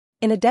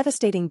In a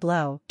devastating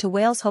blow to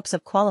Wales' hopes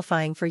of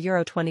qualifying for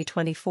Euro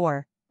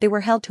 2024, they were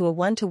held to a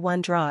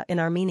 1-1 draw in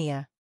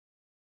Armenia.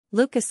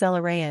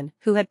 Zelarayan,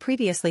 who had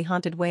previously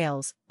haunted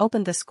Wales,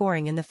 opened the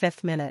scoring in the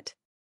 5th minute.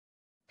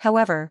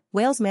 However,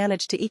 Wales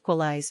managed to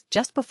equalize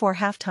just before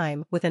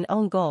halftime with an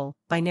own goal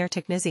by Nair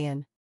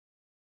Tiknizyan.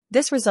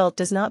 This result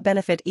does not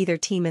benefit either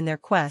team in their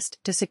quest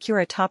to secure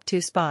a top 2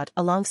 spot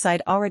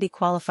alongside already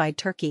qualified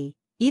Turkey.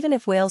 Even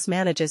if Wales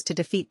manages to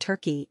defeat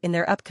Turkey in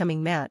their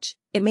upcoming match,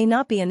 it may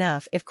not be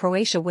enough if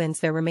Croatia wins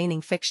their remaining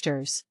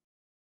fixtures.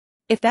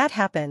 If that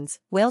happens,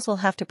 Wales will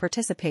have to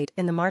participate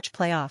in the March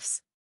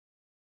playoffs.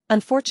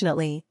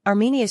 Unfortunately,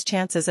 Armenia's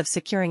chances of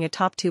securing a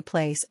top 2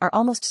 place are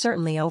almost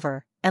certainly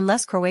over,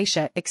 unless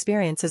Croatia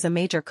experiences a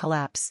major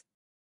collapse.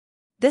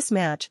 This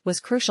match was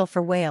crucial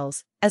for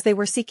Wales, as they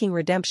were seeking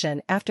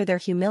redemption after their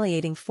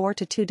humiliating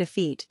 4-2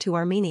 defeat to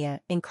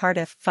Armenia in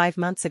Cardiff 5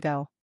 months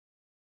ago.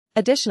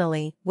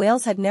 Additionally,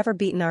 Wales had never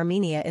beaten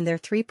Armenia in their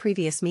 3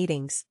 previous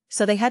meetings,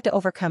 so they had to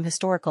overcome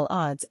historical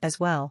odds as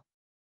well.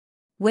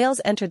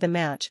 Wales entered the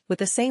match with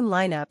the same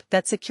lineup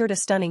that secured a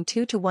stunning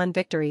 2-1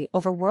 victory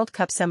over World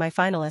Cup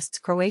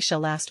semi-finalists Croatia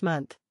last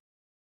month.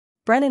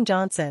 Brennan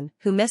Johnson,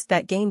 who missed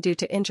that game due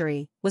to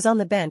injury, was on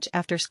the bench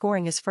after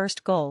scoring his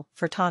first goal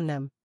for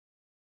Tottenham.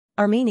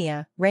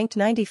 Armenia, ranked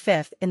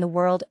 95th in the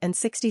world and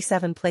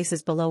 67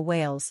 places below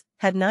Wales,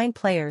 had 9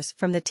 players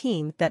from the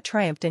team that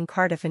triumphed in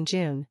Cardiff in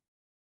June.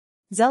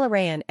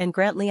 Zelarayan and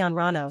Grant Leon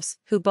Ranos,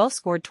 who both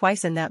scored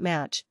twice in that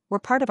match, were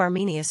part of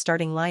Armenia's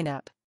starting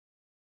lineup.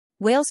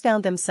 Wales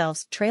found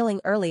themselves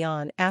trailing early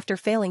on after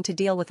failing to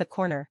deal with a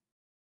corner.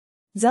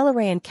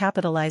 Zelarayan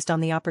capitalized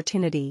on the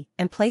opportunity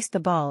and placed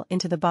the ball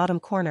into the bottom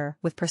corner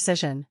with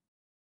precision.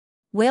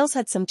 Wales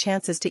had some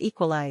chances to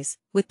equalize,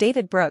 with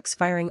David Brooks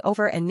firing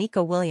over and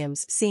Nico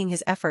Williams seeing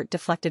his effort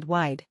deflected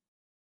wide.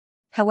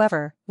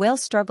 However,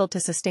 Wales struggled to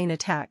sustain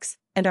attacks,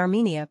 and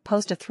Armenia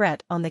posed a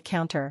threat on the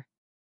counter.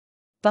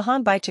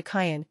 Bahan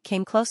Tiknizyan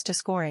came close to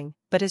scoring,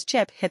 but his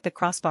chip hit the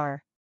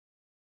crossbar.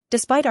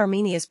 Despite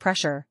Armenia's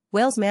pressure,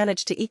 Wales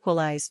managed to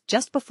equalize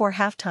just before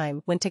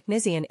halftime when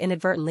Tiknizyan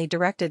inadvertently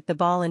directed the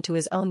ball into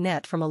his own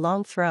net from a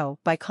long throw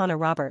by Connor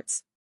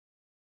Roberts.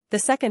 The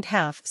second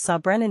half saw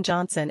Brennan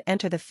Johnson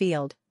enter the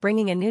field,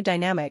 bringing a new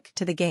dynamic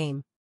to the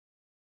game.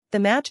 The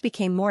match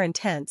became more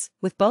intense,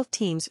 with both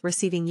teams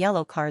receiving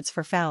yellow cards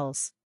for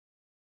fouls.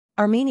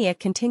 Armenia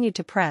continued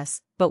to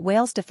press, but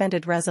Wales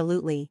defended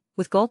resolutely,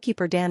 with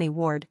goalkeeper Danny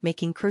Ward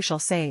making crucial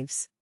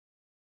saves.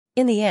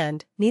 In the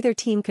end, neither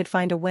team could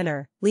find a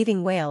winner,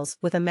 leaving Wales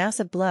with a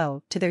massive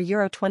blow to their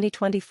Euro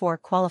 2024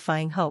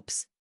 qualifying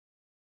hopes.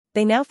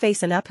 They now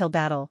face an uphill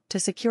battle to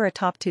secure a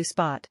top 2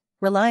 spot,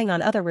 relying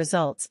on other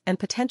results and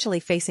potentially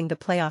facing the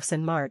playoffs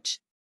in March.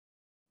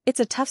 It's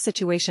a tough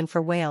situation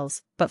for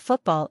Wales, but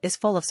football is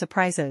full of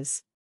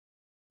surprises.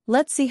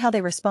 Let's see how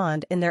they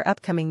respond in their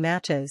upcoming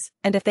matches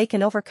and if they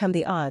can overcome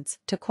the odds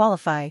to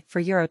qualify for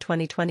Euro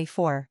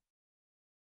 2024.